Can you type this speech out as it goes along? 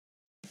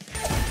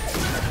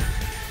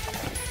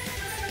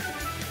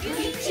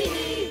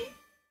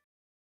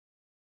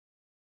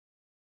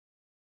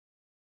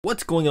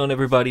What's going on,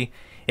 everybody?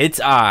 It's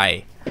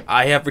I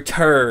have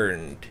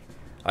returned.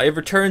 I have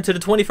returned to the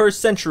 21st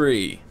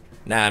century.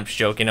 Nah, I'm just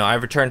joking. No,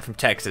 I've returned from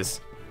Texas.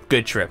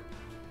 Good trip.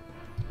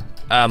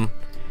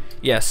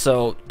 Yeah,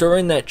 so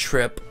during that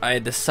trip, I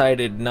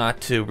decided not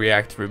to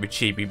react to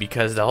RWBY Chibi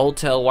because the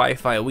hotel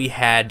Wi-Fi we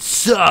had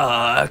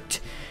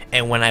sucked.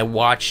 And when I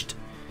went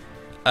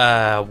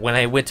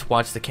to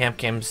watch the Camp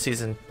Cam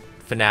season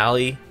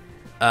finale,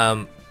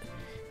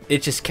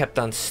 it just kept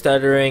on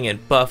stuttering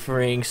and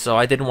buffering, so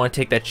I didn't want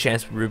to take that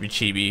chance with RWBY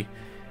Chibi.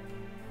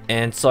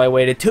 And so I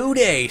waited 2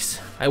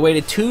 days. I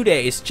waited 2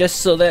 days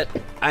just so that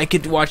I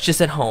could watch this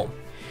at home.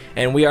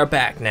 And we are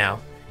back now.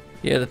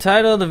 Yeah, the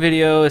title of the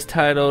video is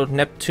titled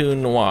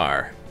Neptune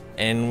Noir.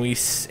 And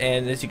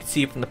as you can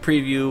see from the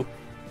preview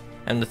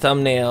and the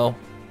thumbnail,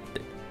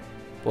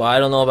 well, I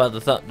don't know about the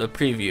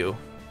preview.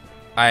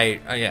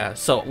 Yeah,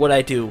 so what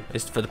I do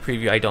is for the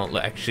preview, I don't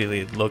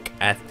actually look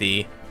at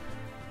the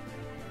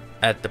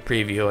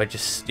preview. I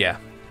just, yeah.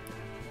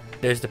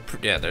 There's the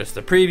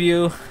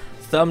preview,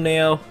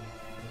 thumbnail,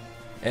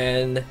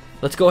 and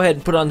let's go ahead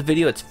and put on the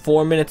video. It's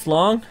 4 minutes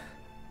long.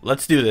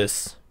 Let's do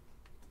this.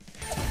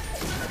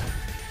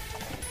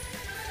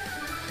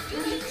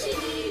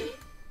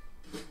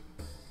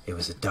 It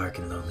was a dark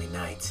and lonely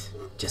night,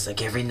 just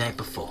like every night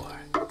before.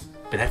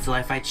 But that's the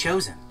life I'd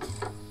chosen.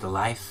 The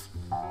life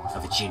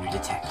of a junior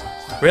detective.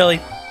 Really?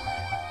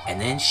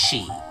 And then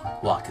she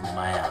walked into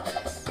my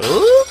office.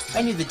 Ooh?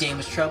 I knew the dame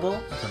was trouble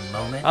the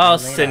moment Oh, I laid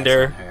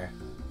Cinder. eyes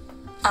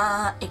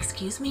on her.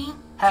 Excuse me?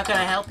 How can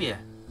I help you,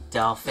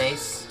 doll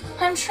face?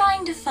 I'm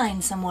trying to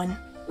find someone.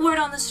 Word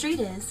on the street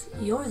is,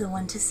 you're the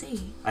one to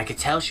see. I could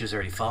tell she was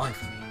already falling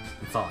for me.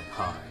 I'm falling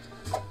hard.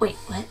 Wait,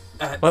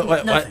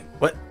 what? Nothing.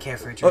 What? Care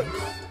for a drink?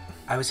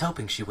 I was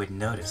hoping she wouldn't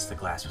notice the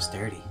glass was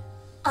dirty.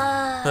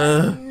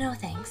 No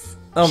thanks.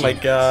 Oh She my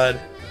knows. god.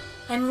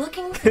 I'm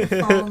looking for the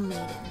Fall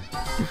Maiden.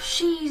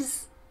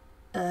 She's,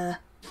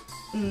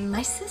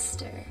 my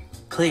sister.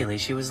 Clearly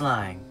she was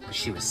lying, but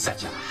she was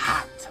such a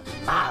hot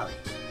tamale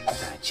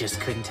that I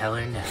just couldn't tell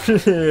her no. Oh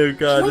Can we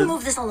god.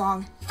 move this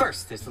along?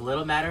 First, there's the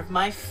little matter of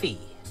my fee.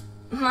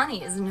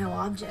 Money is no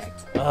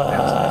object. That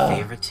was my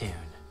favorite tune.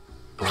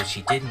 But what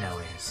she didn't know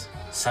is,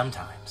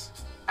 sometimes,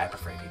 I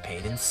prefer to be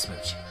paid in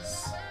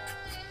smooches.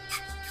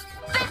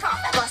 Back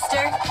off,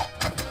 Buster!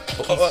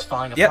 The case is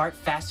falling Yep. apart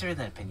faster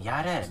than a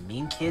piñata at a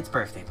mean kid's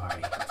birthday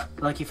party.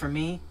 Lucky for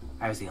me,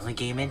 I was the only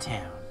game in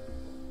town.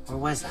 Or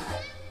was I?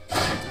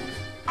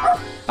 Oh,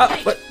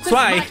 what? This is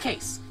Why? my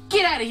case.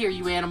 Get out of here,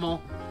 you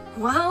animal.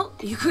 Well,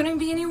 you couldn't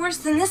be any worse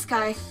than this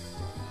guy.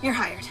 You're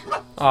hired.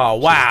 Oh She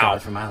was wow. gone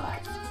for my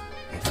life.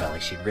 It felt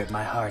like she'd ripped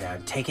my heart out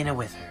and taken it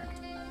with her.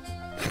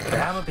 But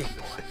I'm a big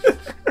boy,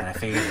 and I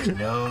figured there's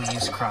no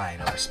use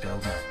crying over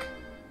spilled milk.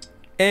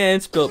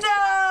 And spilled.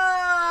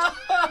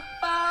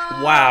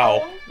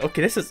 Wow.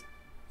 Okay, this is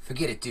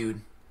Forget it,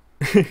 dude.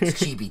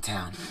 It's Chibi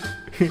Town.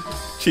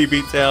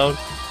 Chibi Town.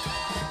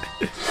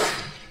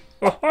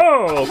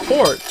 Oh,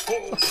 port.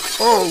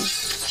 Oh.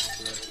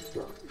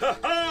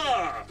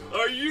 Ha-ha!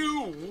 Are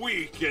you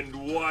weak and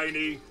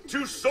whiny?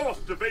 Too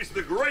soft to face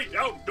the great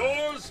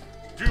outdoors?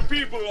 Do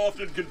people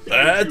often confuse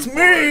That's you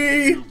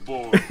me!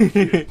 for a newborn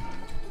kid?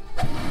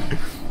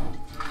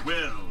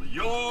 Well,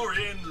 you're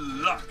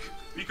in luck,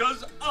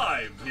 because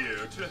I'm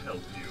here to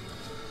help you.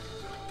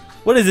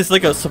 What is this,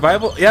 like a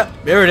survival? Yep,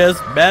 there it is.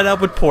 Bad up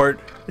with port.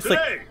 It's like,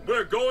 Today,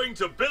 we're going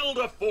to build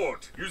a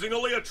fort using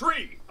only a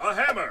tree, a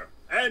hammer,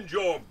 and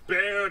your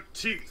bare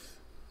teeth.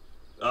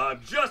 I'm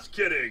just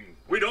kidding.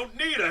 We don't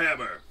need a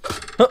hammer.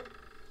 huh.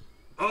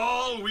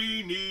 All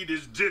we need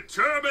is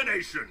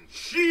determination,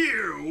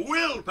 sheer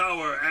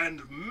willpower,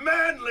 and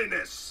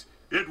manliness.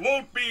 It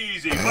won't be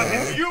easy, but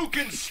if you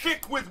can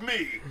stick with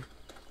me,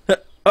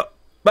 But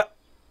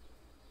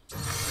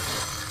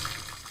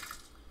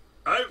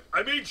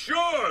I mean,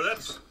 sure,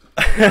 that's...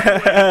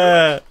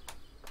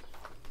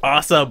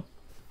 awesome.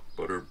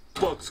 But her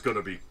butt's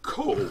gonna be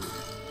cold.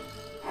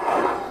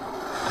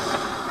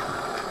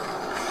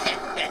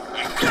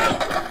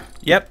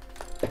 Yep.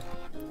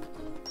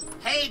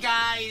 Hey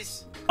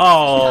guys!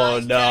 Oh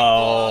Guys, Jack no.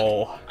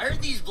 Vlog. I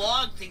heard these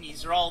vlog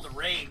thingies are all the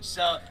rage,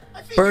 so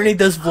I figured Bernie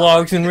does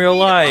vlogs in real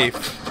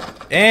life.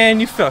 And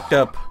you fucked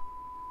up.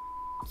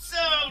 So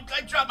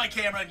I dropped my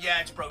camera and yeah,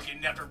 it's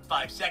broken after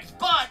 5 seconds,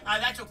 but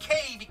that's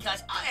okay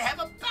because I have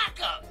a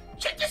backup.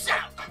 Check this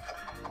out.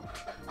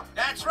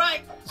 That's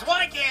right,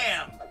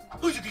 Swicam.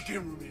 Who's a good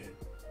cameraman?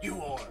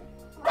 You are.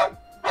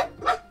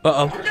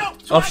 Uh-oh. No, Oh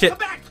Swipe, shit. come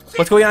back.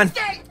 What's going on?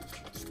 Stay!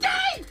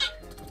 Stay!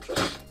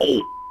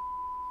 Oh.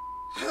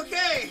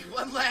 Okay,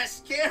 one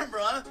last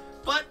camera,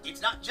 but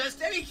it's not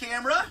just any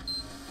camera.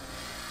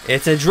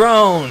 It's a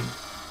drone.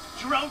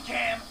 Drone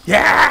cam.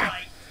 Yeah.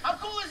 Right. How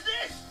cool is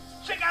this?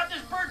 Check out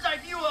this bird's eye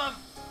view of.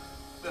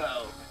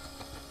 Oh.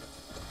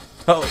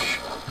 Oh.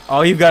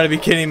 Oh, you've got to be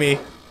kidding me.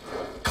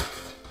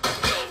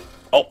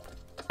 Oh.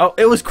 Oh,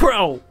 it was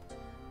Crow.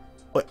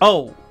 Wait,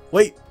 oh,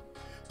 wait.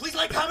 Please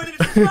like, comment, and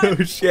subscribe.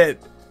 Oh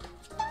shit.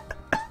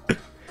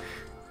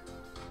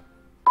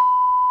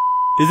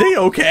 Is he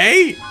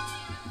okay?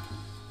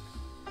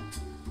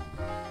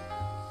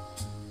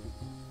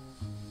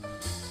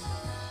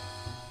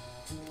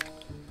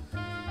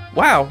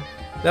 Wow,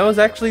 that was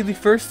actually the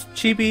first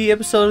Chibi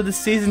episode of the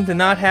season to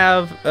not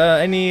have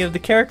any of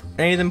the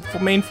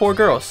main 4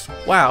 girls.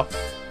 Wow.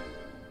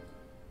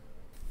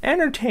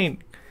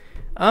 Entertaining.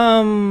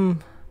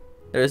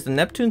 There's the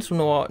Neptune's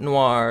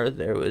Noir,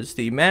 there was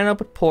the Man Up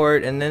with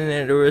Port, and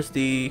then there was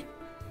the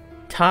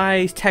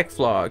Ty's Tech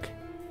Vlog.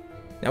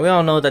 Now we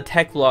all know that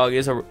Tech Vlog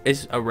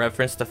is a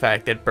reference to the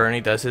fact that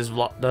Bernie does his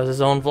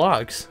own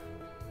vlogs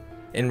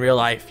in real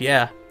life.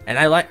 Yeah, and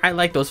I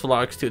like those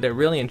vlogs too. They're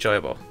really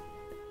enjoyable.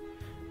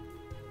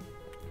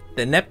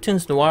 The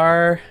Neptune's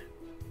Noir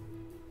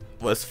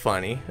was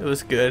funny. It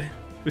was good.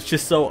 It was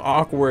just so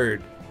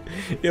awkward.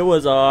 It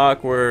was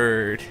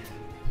awkward.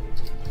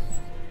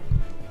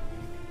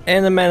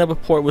 And the Man Up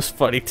with Port was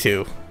funny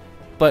too.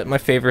 But my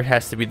favorite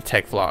has to be the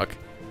Tech Vlog.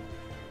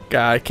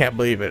 God, I can't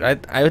believe it.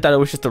 I thought it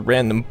was just a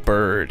random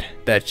bird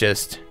that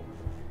just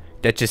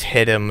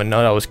hit him, and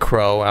no, that was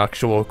Crow,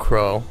 actual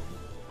Crow.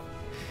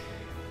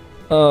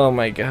 Oh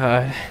my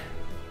god.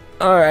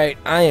 Alright,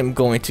 I am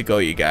going to go,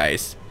 you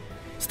guys.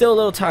 Still a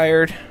little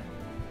tired.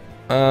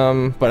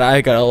 But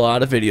I got a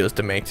lot of videos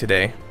to make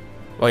today.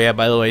 Oh yeah,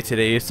 by the way,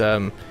 today is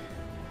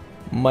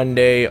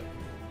Monday,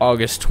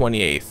 August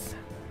 28th.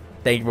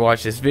 Thank you for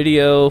watching this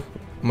video.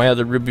 My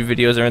other RWBY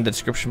videos are in the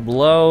description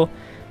below.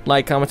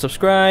 Like, comment,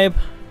 subscribe,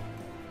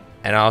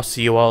 and I'll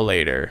see you all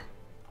later.